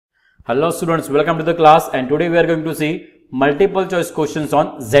Hello students, welcome to the class and today we are going to see multiple choice questions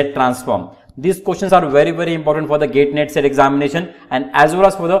on Z-Transform. These questions are very important for the GATE NET set examination and as well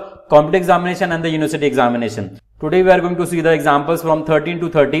as for the competitive examination and the university examination. Today we are going to see the examples from 13 to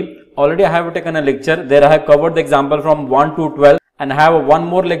 30. Already I have taken a lecture, there I have covered the example from 1 to 12 and I have one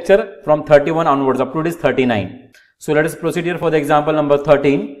more lecture from 31 onwards up to this 39. So let us proceed here for the example number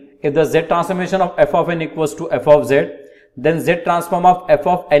 13. If the Z transformation of f of n equals to f of z, then Z transform of f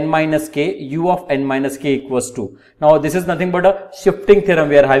of n minus k, u of n minus k equals to. Now this is nothing but a shifting theorem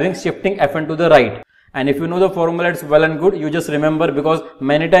we are having, shifting fn to the right. And if you know the formula, it's well and good. You just remember because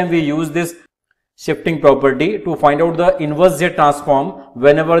many times we use this shifting property to find out the inverse Z transform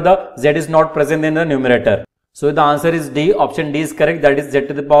whenever the z is not present in the numerator. So the answer is D, option D is correct, that is z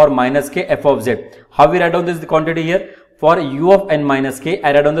to the power minus k f of z. How we write down this quantity here? For u of n minus k,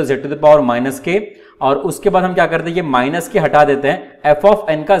 I write down the z to the power minus k और उसके बाद हम क्या करते हैं, ये minus के हटा देते हैं, f ऑफ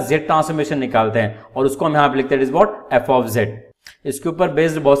n का z ट्रांसफॉर्मेशन निकालते हैं और उसको हम यहाँ पे लिखते हैं it is what f of z. इसके ऊपर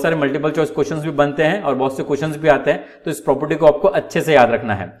बेस्ड बहुत सारे मल्टीपल चॉइस क्वेश्चंस भी बनते हैं और बहुत से क्वेश्चंस भी आते हैं, तो इस प्रॉपर्टी को आपको अच्छे से याद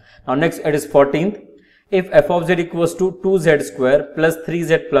रखना है. Now next it is 14th. If f of z equals to 2z square plus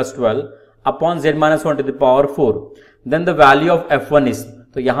 3z plus 12 upon z minus 1 to the power 4, then the value of f1 is.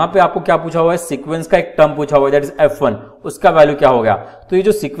 तो यहाँ पे आपको क्या पूछा हुआ है, सीक्वेंस का एक टर्म पूछा हुआ है दैट इज f1, उसका वैल्यू क्या होगा. तो ये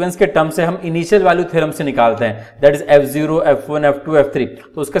जो सीक्वेंस के टर्म से हम इनिशियल वैल्यू थ्योरम से निकालते हैं that is f0, f1, f2, f3.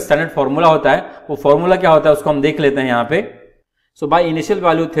 तो उसका स्टैंडर्ड फॉर्मूला होता है, वो फॉर्मूला क्या होता है उसको हम देख लेते हैं यहाँ पे. सो by initial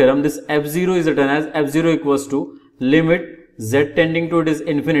value theorem this f0 is written as f0 equals to limit z tending to it is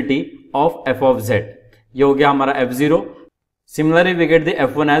infinity of f of z. ये हो गया हमारा f0. Similarly we get the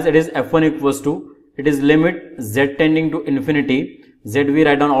f1 as it is f1 equals to it is limit z tending to infinity, z we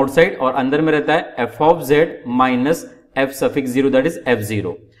write down outside और अंदर में रहता है f of z minus f suffix 0 that is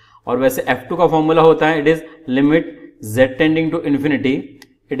f0. और वैसे f2 का formula होता है it is limit z tending to infinity,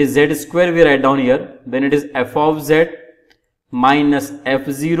 it is z square we write down here, then it is f of z minus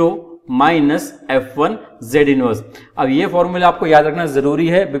f0 minus f1 z inverse. अब ये formula आपको याद रखना जरूरी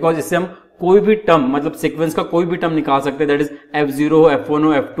है बिकॉज इससे हम कोई भी टर्म मतलब सीक्वेंस का कोई भी टर्म निकाल सकते हैं, दैट इज f0 हो, f1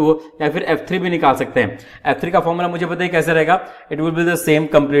 हो, f2 हो या फिर f3 भी निकाल सकते हैं. f3 का फॉर्मूला मुझे पता है कैसे रहेगा, it will be the same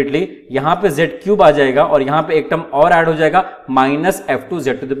completely. यहाँ पे z क्यूब आ जाएगा और यहाँ पे एक टर्म और ऐड हो जाएगा minus f2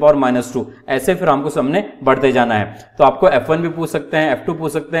 z to the power minus 2. ऐसे फिर हमको सामने बढ़ते जाना है. तो आपको f1 भी पूछ सकते हैं, f2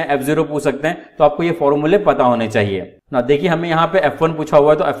 पूछ सकते हैं, f0 पूछ सकते हैं, तो आपको ये फॉर्मूले पता होने चाहिए ना. देखिए हमें यहाँ पे f1 पूछा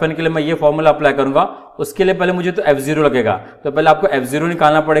हुआ है तो f1 के लिए मैं ये फॉर्मूला अप्लाई करूंगा. उसके लिए पहले मुझे तो f0 लगेगा, तो पहले आपको f0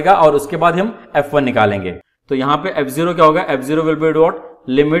 निकालना पड़ेगा और उसके बाद हम f1 निकालेंगे. तो यहाँ पे f0 क्या होगा, f0 will be what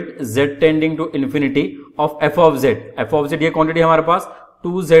limit z tending to infinity of f of z. f of z ये क्वांटिटी हमारे पास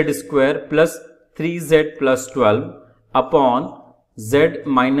 2z square plus 3z plus 12 upon z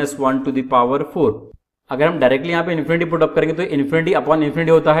minus 1 to the power 4. अगर हम डायरेक्टली यहाँ पे इन्फिनिटी पुट अप करेंगे तो infinity upon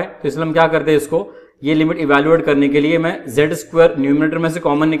infinity होता है, तो इसलिए हम क्या करते हैं इसको ये लिमिट इवैल्यूएट करने के लिए मैं z स्क्वायर न्यूमरेटर में से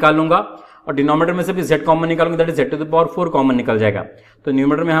कॉमन निकाल लूंगा और डिनोमिनेटर में से भी z कॉमन निकालूंगा, that is z to the power 4 common निकल जाएगा. तो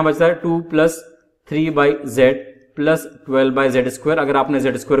न्यूमरेटर में यहां बचता है 2 plus 3 by z plus 12 by z square अगर आपने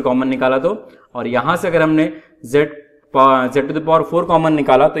z स्क्वायर कॉमन निकाला तो. और यहां से अगर हमने z to the power 4 common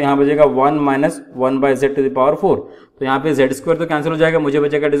निकाला तो यहां बचेगा 1 minus 1 by z to the power 4. तो यहाँ पे z स्क्वायर तो कैंसिल हो जाएगा, मुझे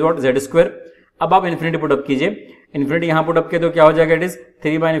बचेगा it is what z square. अब आप इन्फिनिटी पुट अप कीजिए, इन्फिनिटी यहां पुट अप किए तो क्या हो जाएगा, it is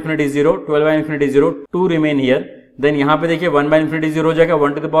 3 by infinity 0, 12 by infinity 0, 2 remain here. Then यहाँ पे देखिए 1 बाई इन्फिनिटी 0 हो जाएगा,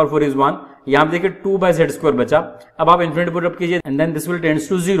 1 टू द पावर 4 इज 1. यहाँ पे देखिए 2 बाई z स्क्वायर बचा. अब आप इन्फिनिटी पुट अप कीजिए and then this will tends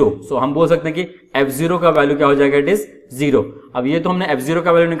to 0. सो हम बोल सकते हैं कि f0 का वैल्यू क्या हो जाएगा, इट इज 0. अब ये तो हमने f0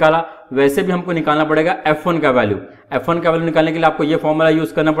 का वैल्यू निकाला, वैसे भी हमको निकालना पड़ेगा f1 का वैल्यू. f1 का वैल्यू निकालने के लिए आपको ये फॉर्मूला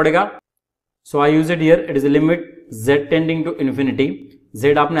यूज करना पड़ेगा. सो आई use it here, it is limit z tending to infinity.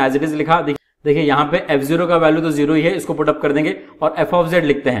 z आपने एज इट इज लिखा, देखिए यहाँ पे f0 का वैल्यू तो 0 ही है, इसको पुट अप कर देंगे और f ऑफ z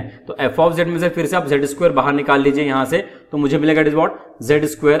लिखते हैं. तो f ऑफ z में से फिर से आप z स्क्वायर बाहर निकाल लीजिए यहाँ से, तो मुझे मिलेगा it is what z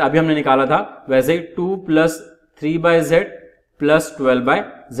square. अभी हमने निकाला था वैसे ही 2 plus 3 by z plus 12 by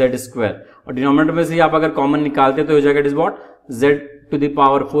z square. और डिनोमिनेटर में से आप अगर कॉमन निकालते तो हो जाएगा it is what z to the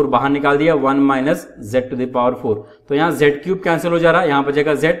power 4 बाहर निकाल दिया, 1 minus z to the power 4. तो यहाँ z क्यूब कैंसिल हो जा रहा है, यहाँ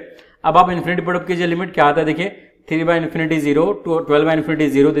बचेगा z. अब आप इन्फिनिटी पुट अप कीजिए, लिमिट क्या आता है देखिए 3 by infinity 0, 12 by infinity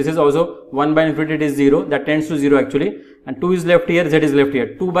 0, this is also 1 by infinity it is 0, that tends to 0 actually, and 2 is left here, z is left here,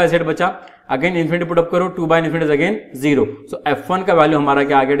 2 by z बचा, again infinity put up करो, 2 by infinity is again 0, so f1 का value हमारा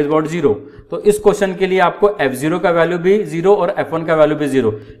क्या आ गया, it is about 0. तो इस question के लिए आपको f0 का वैल्यू भी 0 और f1 का वैल्यू भी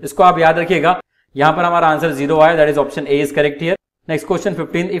 0, इसको आप याद रखिएगा. यहाँ पर हमारा आंसर 0 आया, that is option A is correct here. Next question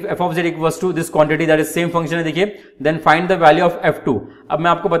 15, if f of z equals to this quantity that is same function है देखिए, then find the value of f2. अब मैं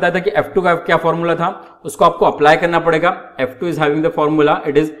आपको बताया था कि f2 का क्या फॉर्मूला था, उसको आपको अप्लाई करना पड़ेगा. f2 is having the formula,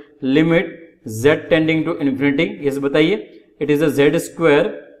 it is limit z tending to infinity. ये बताइए, it is a z square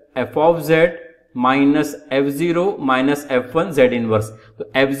F of Z minus F zero minus F one Z inverse.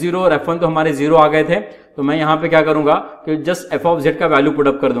 तो एफ जीरो और F one तो हमारे zero आ गए थे, तो मैं यहाँ पे क्या करूंगा कि जस्ट एफ ऑफ जेड का वैल्यू पुट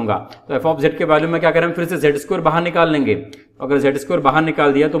अप कर दूंगा। तो एफ ऑफ जेड के वैल्यू में क्या करें, फिर से जेड स्क्वायर बाहर निकाल लेंगे। अगर जेड स्क्वायर बाहर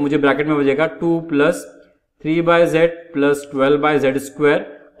निकाल दिया तो मुझे ब्रैकेट में बचेगा 2 plus 3 bye Z plus 12 bye Z square,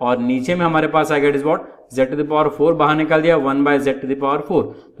 और नीचे में हमारे पास आएगा it is what z to the power 4 बाहर निकाल दिया 1 bye z to the power 4।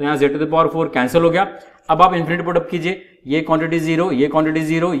 तो यहाँ z to the power 4 cancel हो गया। अब आप इन्फिनिटी पुट अप कीजिए, ये क्वांटिटी जीरो, ये क्वांटिटी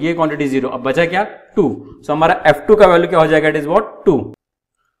जीरो, ये क्वांटिटी जीरो, अब बचा क्या 2। सो हमारा f2 का वैल्यू क्या हो जाएगा, it is what 2।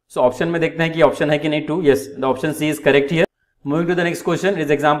 So option में देखते हैं कि ऑप्शन है कि नहीं 2। Yes, the option C is correct here. Moving to the next question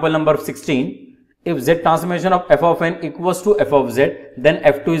is example number 16। If z transformation of f of n equals to f of z, then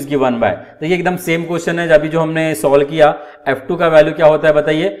f2 is given by। देखिए एकदम same question है अभी जो हमने solve किया। f2 का value क्या होता है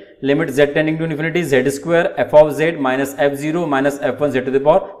बताइए, limit z tending to infinity z square f of z minus f zero minus f1 z to the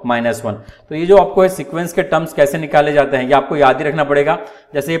power minus 1। तो ये जो आपको है सीक्वेंस के टर्म्स कैसे निकाले जाते हैं ये आपको याद ही रखना पड़ेगा।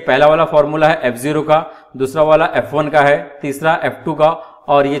 जैसे ये पहला वाला फॉर्मूला है f0 का, दूसरा वाला f1 का है, तीसरा f2 का,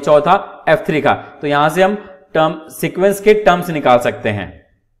 और ये चौथा f3 का। तो यहां से हम टर्म सीक्वेंस के टर्म्स निकाल सकते हैं।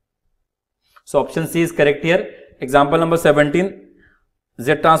 So option C is correct here. Example number 17,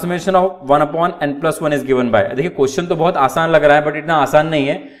 Z transformation of 1 upon n plus 1 is given by। देखिए क्वेश्चन तो बहुत आसान लग रहा है बट इतना आसान नहीं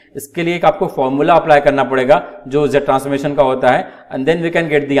है। इसके लिए एक आपको फॉर्मूला अप्लाई करना पड़ेगा जो Z ट्रांसफॉर्मेशन का होता है, and then we can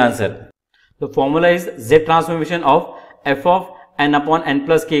get the answer. The formula is Z transformation of f of n upon n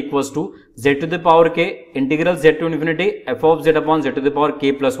plus k equals to z to the power k integral z to infinity f of z upon z to the power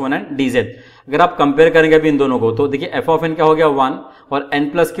k plus 1 and dz। अगर आप compare करेंगे अभी इन दोनों को तो देखिए f of n क्या हो गया 1 और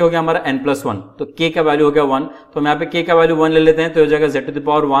n प्लस k हो गया हमारा n प्लस 1, तो k का वैल्यू हो गया 1। तो हम यहाँ पे k का वैल्यू 1 ले लेते हैं तो हो जाएगा z to the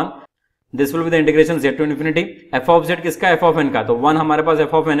power 1। This will be the integration z to infinity f of z किसका f of n का, तो 1 हमारे पास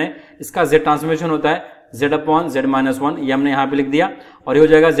f of n है, इसका z ट्रांसफॉर्मेशन होता है z upon z minus 1, ये हमने यहाँ पे लिख दिया, और ये हो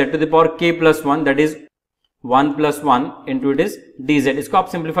जाएगा z to the power k plus 1 that is 1 plus 1 into it is dz। इसको आप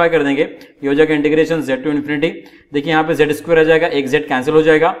सिंप्लीफाई कर देंगे, ये हो जाएगा इंटीग्रेशन z टू इन्फिनिटी। देखिए यहाँ पे z स्क्वायर आ जाएगा, एक z कैंसिल हो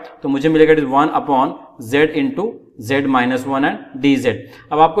जाएगा, तो मुझे मिलेगा it is 1 upon z into z minus 1 and dz।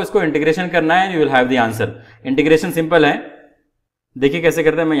 अब आपको इसको इंटीग्रेशन करना है, you will have the answer. Integration simple है, देखिए कैसे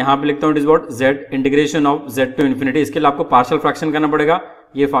करते हैं, मैं यहाँ पे लिखता हूँ it is what z integration of z to infinity. इसके लिए आपको पार्शियल फ्रैक्शन करना पड़ेगा,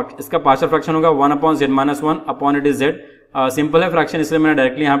 ये इसका पार्शियल फ्रैक्शन होगा 1 upon z minus 1 upon it is z। Simple है फ्रैक्शन, इसलिए मैंने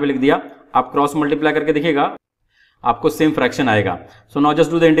डायरेक्टली यहाँ पे लिख दिया। आप क्रॉस मल्टीप्लाई करके देखिएगा आपको सेम फ्रैक्शन आएगा। So now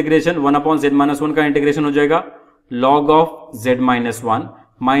just do the integration, 1 upon z minus 1 का इंटीग्रेशन हो जाएगा log of z minus 1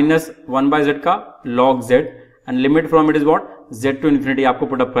 minus 1 bye z का log z, and limit from it is what z to infinity आपको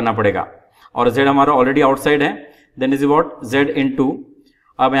put up करना पड़ेगा, और z हमारा already outside है, then is what z into,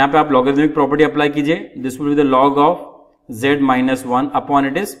 अब यहाँ पे आप लॉगरिथमिक प्रॉपर्टी अप्लाई कीजिए, this will be the log of z minus 1 upon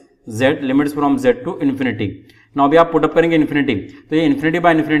it is z limits from z to infinity. Now अभी आप पुटअप करेंगे इन्फिनिटी, तो ये इन्फिनिटी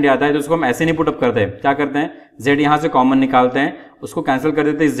बाय इन्फिनिटी आता है, तो उसको हम ऐसे नहीं पुटअप करते हैं, क्या करते हैं z यहाँ से कॉमन निकालते हैं, उसको कैंसिल कर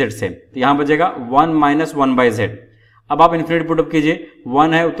देते हैं इस z से, तो यहाँ बचेगा 1 माइनस 1 बाय z। अब आप इन्फिनिटी पुटअप कीजिए,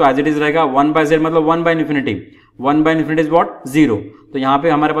 1 है तो एज इट इज रहेगा 1 बाय z मतलब 1 by infinity, 1 by infinity is what 0, तो यहाँ पे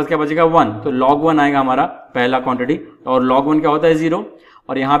हमारे पास क्या बचेगा 1, तो log 1 आएगा हमारा पहला क्वांटिटी, और log 1 क्या होता है 0,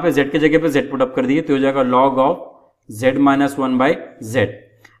 और यहाँ पे z की जगह पे z पुटअप कर दिए तो हो जाएगा log of z minus 1 bye z।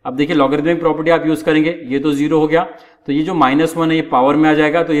 अब देखिए लॉगरिथमिक प्रॉपर्टी आप यूज करेंगे, ये तो 0 हो गया, तो ये जो माइनस 1 है ये पावर में आ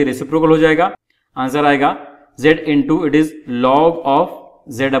जाएगा, तो ये रेसिप्रोकल हो जाएगा, आंसर आएगा z into it is log of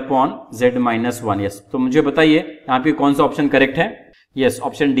z upon z minus 1। Yes, तो मुझे बताइए यहाँ पे कौन सा ऑप्शन करेक्ट है। Yes,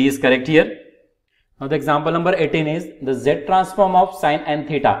 option D is correct here. Now the example number 18 is the z transform of sin n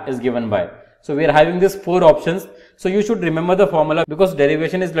theta is given by। So we are having this 4 options. So you should remember the formula because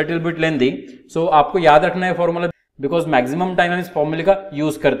derivation is little bit lengthy. So आपको याद रखना है formula, because maximum time हम इस फॉर्मूले का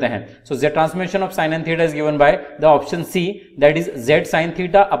use करते हैं। सो z transformation of sin n theta is given by the option see that is z sin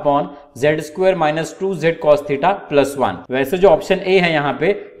theta upon z square minus 2z cos theta plus 1। वैसे जो ऑप्शन ए है यहाँ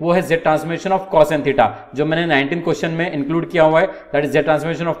पे वो है z transformation of cos n theta, जो मैंने 19 question में इंक्लूड किया हुआ है, that is z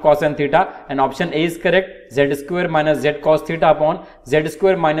transformation of cos n theta, and option A is correct, z square minus z cos theta upon z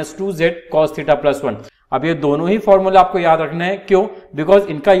square minus 2z cos theta plus 1। अब ये दोनों ही formula आपको याद रखने हैं, क्यों? बिकॉज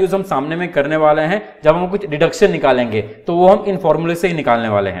इनका यूज हम सामने में करने वाले हैं जब हम कुछ डिडक्शन निकालेंगे, तो वो हम इन फॉर्मूले से ही निकालने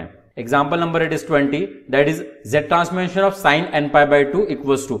वाले हैं। Example number it is 20 that is z transformation of sin n pi by 2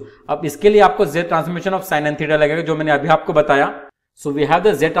 equals to. अब इसके लिए आपको z transformation of sin n theta लगेगा, जो मैंने अभी आपको बताया। So we have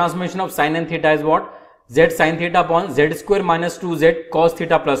the z transformation of sin n theta is what z sin theta upon z square minus 2z cos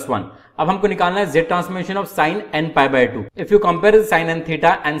theta plus 1। अब हमको निकालना है z transformation of sin n pi by 2। If you compare sin n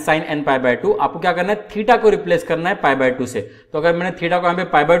theta and sin n pi by 2, आपको क्या करना है, theta को replace करना है पाई बाय 2 से। तो अगर मैंने थीटा को यहाँ पे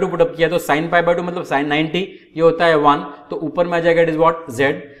पाई बाय 2 पुटअप किया तो sin पाई बाय 2 मतलब sin 90, ये होता है 1, तो ऊपर में आ जाएगा इट इज व्हाट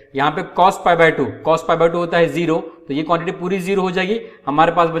z। यहाँ पे cos pi by 2, cos pi by 2 होता है 0, तो ये क्वांटिटी पूरी 0 हो जाएगी,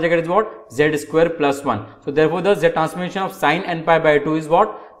 हमारे पास बचेगा it is what z square plus 1। So therefore the z transformation of sin n pi by 2 is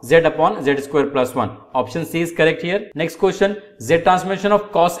what z upon z square plus 1. Option C is correct here. Next question, z transformation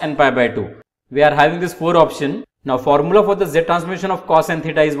of cos n pi by 2. We are having this 4 option. Now formula for the z transformation of cos n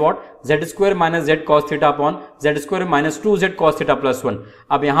theta is what? Z square minus z cos theta upon z square minus 2z cos theta plus 1.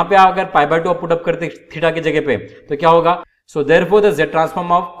 अब यहाँ पे अगर pi by 2 put up करते theta की जगह पे तो क्या होगा? So therefore the z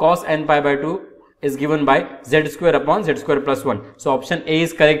transform of cos n pi by 2 is given by z square upon z square plus 1. So option A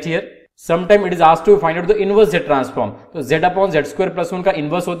is correct here. Sometime it is asked to find out the inverse z transform. तो z upon z square plus 1 का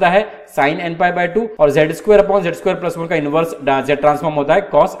inverse होता है sin n pi by 2 और z square upon z square plus 1 का inverse z transform होता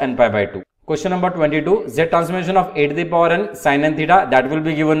है cos n pi by 2. Question number 22, z transformation of a to the power n sin n theta, that will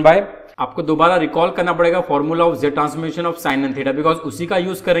be given by, आपको दोबारा recall करना पड़ेगा formula of z transformation of sin n theta, because उसी का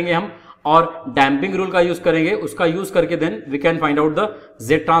use करेंगे हम और damping rule का यूज करेंगे, उसका यूज करके then we can find out the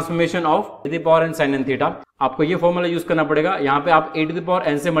z transformation of a to the power n sin n theta. आपको ये फॉर्मूला यूज करना पड़ेगा. यहाँ पे आप a to the power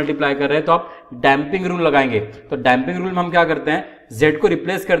n से मल्टीप्लाई कर रहे हैं तो आप डैम्पिंग रूल लगाएंगे. तो डैम्पिंग रूल में हम क्या करते हैं, z को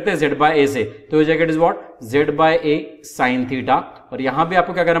रिप्लेस करते हैं z बाय a से, तो ये जगह it is what, z bye a sin theta. और यहाँ पे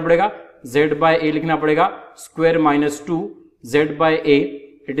आपको क्या करना पड़ेगा, z बाय a लिखना पड़ेगा square minus 2 z bye a,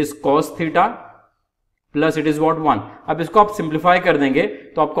 it is cos theta plus it is what 1. अब इसको आप सिंप्लीफाई कर देंगे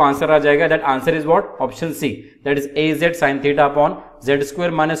तो आपको आंसर आ जाएगा. That answer is what, option C, that is az sin theta upon z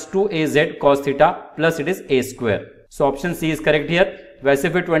square minus 2az cos theta plus it is a square. So option C is correct here. वैसे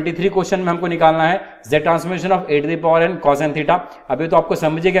फिर 23 question में हमको निकालना है z transformation of a to the power n cos n theta. अभी तो आपको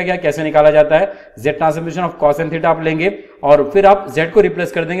समझिएगा क्या कैसे निकाला जाता है. z transformation of cos n theta आप लेंगे और फिर आप z को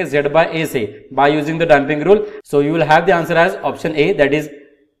रिप्लेस कर देंगे z बाय a से by using the damping rule. So you will have the answer as option A, that is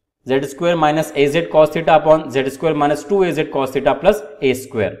z square minus az cos theta upon z square minus 2az cos theta plus a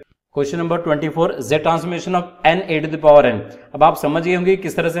square. Question number 24, z transformation of n a to the power n. अब आप समझ गए होंगे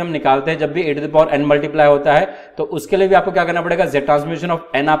किस तरह से हम निकालते हैं जब भी a to the power n multiply होता है, तो उसके लिए भी आपको क्या करना पड़ेगा, z ट्रांसफॉर्मेशन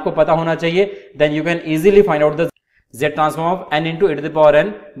ऑफ n आपको पता होना चाहिए. Then you can easily find out the z transform of n into a to the power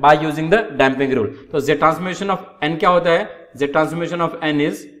n by using the damping rule. तो z ट्रांसफॉर्मेशन ऑफ n क्या होता है, z transformation of n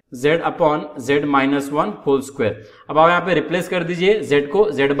is z upon z minus 1 whole square. अब आप यहाँ पे replace कर दीजिए z को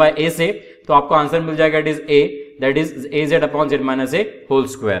z बाय a से, तो आपको आंसर मिल जाएगा, it is a, that is az upon z minus a whole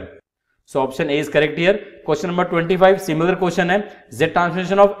square. So option A is correct here. Question number 25, similar question है, z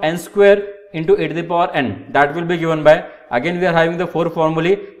transformation of n square into a to the power n, that will be given by, again we are having the 4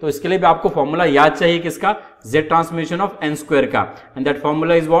 फॉर्मूले. तो इसके लिए भी आपको formula याद चाहिए किसका, z transformation of n square का, and that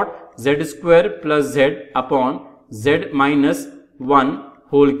formula is what, z square plus z upon z minus 1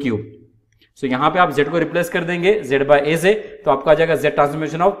 whole cube. सो यहाँ पे आप z को रिप्लेस कर देंगे z बाय a से, तो आपको आ जाएगा z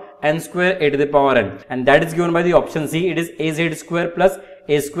transformation of n square a to the power n, and that is given by the option C, it is az square plus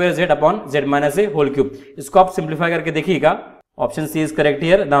a square z upon z minus a whole cube. इसको आप simplify करके देखिएगा. Option C is correct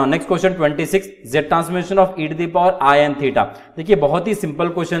here. Now next question 26, z transformation of e to the power i n theta. देखिए बहुत ही simple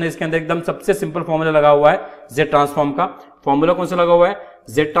question है, इसके अंदर एकदम सबसे सिंपल फॉर्मूला लगा हुआ है z ट्रांसफॉर्म का. फॉर्मूला कौन सा लगा हुआ है,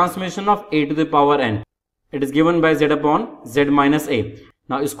 z transformation of a to the power n, it is given by z upon z minus a.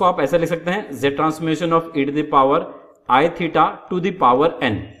 Now इसको आप ऐसा लिख सकते हैं, z transformation of e to the power i theta two the power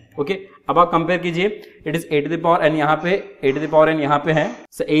n. Okay, अब आप compare कीजिए, it is a to the power n यहाँ पे, a to the power n यहाँ पे है,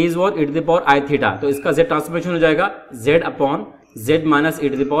 सो a is what, a to the power i theta, तो इसका z ट्रांसफॉर्मेशन हो जाएगा z upon z minus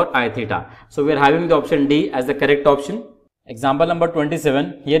a to the power i theta. So we are having the option D as the correct option. Example number 27,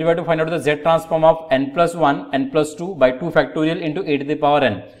 here we have to find out the z transform of n plus 1 n plus 2 by 2 factorial into a to the power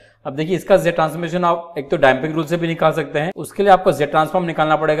n. अब देखिए इसका z transformation आप एक तो damping rule से भी निकाल सकते हैं, उसके लिए आपको z ट्रांसफॉर्म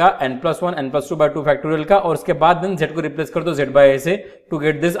निकालना पड़ेगा n plus 1 n plus 2 bye 2 factorial का, और उसके बाद देन z को रिप्लेस कर दो z बाय a से टू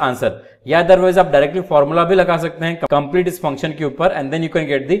गेट दिस आंसर. या अदरवाइज आप डायरेक्टली फॉर्मूला भी लगा सकते हैं कंप्लीट इस फंक्शन के ऊपर, and then you can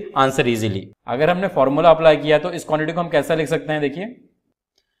get the answer easily. अगर हमने फॉर्मूला अप्लाई किया तो इस क्वांटिटी को हम कैसा लिख सकते हैं, देखिए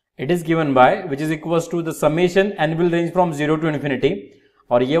it is given by which is equals to the summation n will range from 0 to infinity,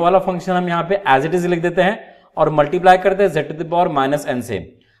 और ये वाला फंक्शन हम यहाँ पे एज इट इज लिख देते हैं और मल्टीप्लाई करते हैं z to the power minus n से.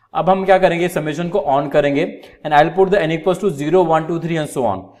 अब हम क्या करेंगे, समेशन को ऑन करेंगे and I will put the n equals to 0 1 2 3 and so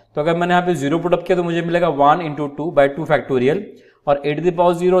on. तो अगर मैंने यहाँ पे 0 पुट अप किया तो मुझे मिलेगा 1 इंटू 2 बाई 2 फैक्टोरियल, और a to the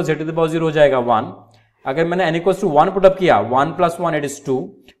power 0 z to the power 0 हो जाएगा 1. अगर मैंने n equals to 1 put up किया, 1 plus 1 it is 2,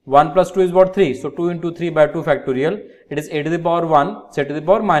 1 plus 2 is what 3, so 2 into 3 by 2 factorial, it is a to the power 1 z to the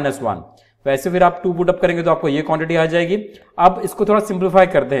power minus 1. वैसे फिर आप 2 put up करेंगे तो आपको ये क्वांटिटी आ जाएगी. अब इसको थोड़ा सिंप्लीफाई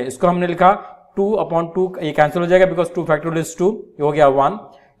करते हैं, इसको हमने लिखा 2 अपॉन 2, ये कैंसिल हो जाएगा बिकॉज 2 फैक्टोरियल इज 2, ये हो गया 1.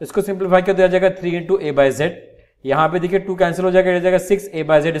 इसको सिंप्लीफाई कर दिया जाएगा 3 इंटू a बाय z. यहाँ पे देखिए 2 कैंसिल हो जाएगा, ये जाएगा 6 a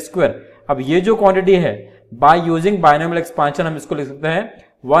बाय z स्क्वायर. अब ये जो क्वांटिटी है बाय यूजिंग बाइनोमियल एक्सपांशन हम इसको लिख सकते हैं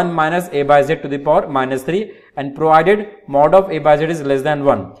 1 minus a bye z to the power minus 3, and provided mod of a bye z is less than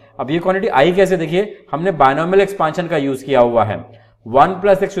 1. अब ये क्वांटिटी आई कैसे, देखिए हमने बाइनोमियल एक्सपांशन का यूज किया हुआ है. 1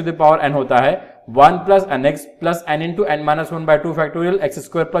 plus x to the power n होता है 1 plus nx plus n into n minus 1 by 2 factorial x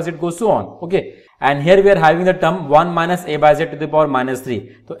square plus it goes to on. Okay, and here we are having the term 1 minus a by z to the power minus 3.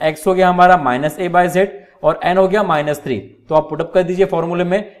 तो x हो गया हमारा minus a by z और n हो गया minus 3. तो आप put up कर दीजिए फॉर्मूले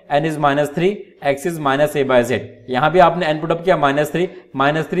में, n is minus 3, x is minus a by z. यहाँ भी आपने n पुटअप किया minus 3,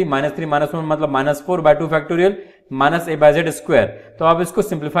 minus 3, minus 3, minus 1 मतलब minus 4 by 2 factorial minus a by z square. तो आप इसको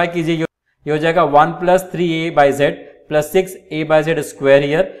सिंप्लीफाई कीजिए, ये हो जाएगा 1 plus 3a by z plus 6a bye Z square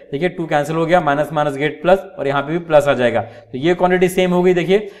here. देखिए 2 कैंसिल हो गया, माइनस माइनस गेट प्लस और यहाँ पे भी प्लस आ जाएगा. तो ये क्वांटिटी सेम हो गई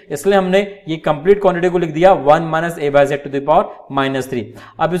देखिए, इसलिए हमने ये कंप्लीट क्वांटिटी को लिख दिया 1 minus a bye Z to the power minus 3.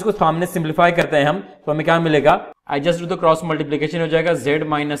 अब इसको सामने सिंप्लीफाई करते हैं हम, तो हमें क्या मिलेगा, I just do the cross multiplication, हो जाएगा z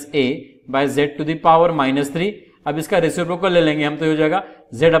minus a bye Z to the power minus 3. अब इसका रेसिप्रोकल ले लेंगे हम, तो हो जाएगा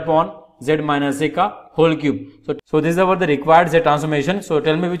z upon z minus a का whole cube. So this is about the required Z transformation. So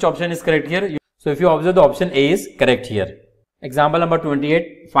tell me which option is correct here. So if you observe, the option A is correct here. Example number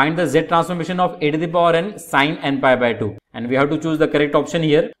 28. Find the Z transformation of a to the power n sin n pi by 2. And we have to choose the correct option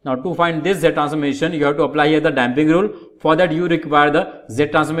here. Now to find this Z transformation, you have to apply here the damping rule. For that you require the Z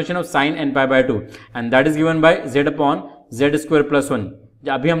transformation of sin n pi by 2. And that is given by z upon z square plus 1.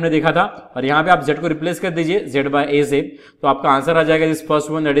 अभी हमने देखा था, और यहाँ पे आप z को replace कर दीजिए z बाय a से, तो आपका आंसर आ जाएगा this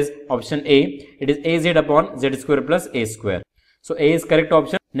first one, that is option A. It is a z upon z square plus a square. So a is correct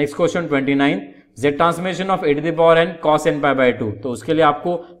option. Next question 29. z transformation of a to the power n cos n pi by 2. तो उसके लिए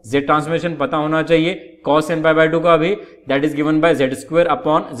आपको z transformation पता होना चाहिए cos n pi by 2 का भी, that is given by z square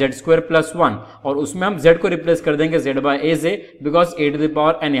upon z square plus 1, और उसमें हम z को रिप्लेस कर देंगे z बाय a से, because a to the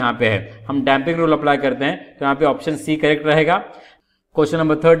power n यहाँ पे है. हम डैम्पिंग रूल अप्लाई करते हैं, तो यहाँ पे ऑप्शन सी करेक्ट रहेगा. Question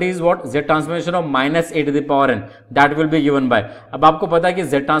number 30 is what, z transformation of minus a to the power n, that will be given by. अब आपको पता है कि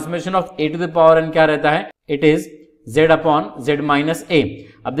z transformation of a to the power n क्या रहता है, it is z upon z minus a.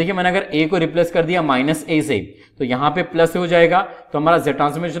 अब देखिए मैंने अगर a को रिप्लेस कर दिया माइनस a से, तो यहाँ पे प्लस हो जाएगा, तो हमारा z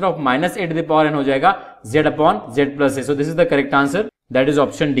transformation of minus a to the power n हो जाएगा z upon z plus a. So this is the correct answer, that is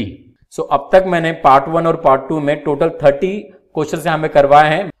option D. सो अब तक मैंने पार्ट 1 और पार्ट 2 में टोटल 30 क्वेश्चन यहाँ पे करवाए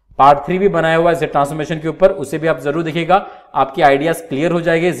हैं. पार्ट 3 भी बनाया हुआ है Z ट्रांसफॉर्मेशन के ऊपर, उसे भी आप जरूर देखिएगा, आपकी आइडियाज क्लियर हो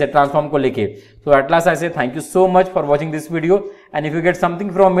जाएंगे Z ट्रांसफॉर्म को लेके. तो एट लास्ट आई से thank you so much for watching this video, and if you get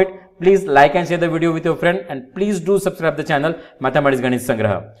something from it, please like and share the video with your friend, and please do subscribe the channel mathematics गणित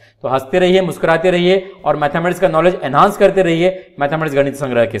संग्रह. तो हंसते रहिए, मुस्कुराते रहिए और mathematics का knowledge enhance करते रहिए मैथमेटिक्स गणित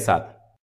संग्रह के साथ.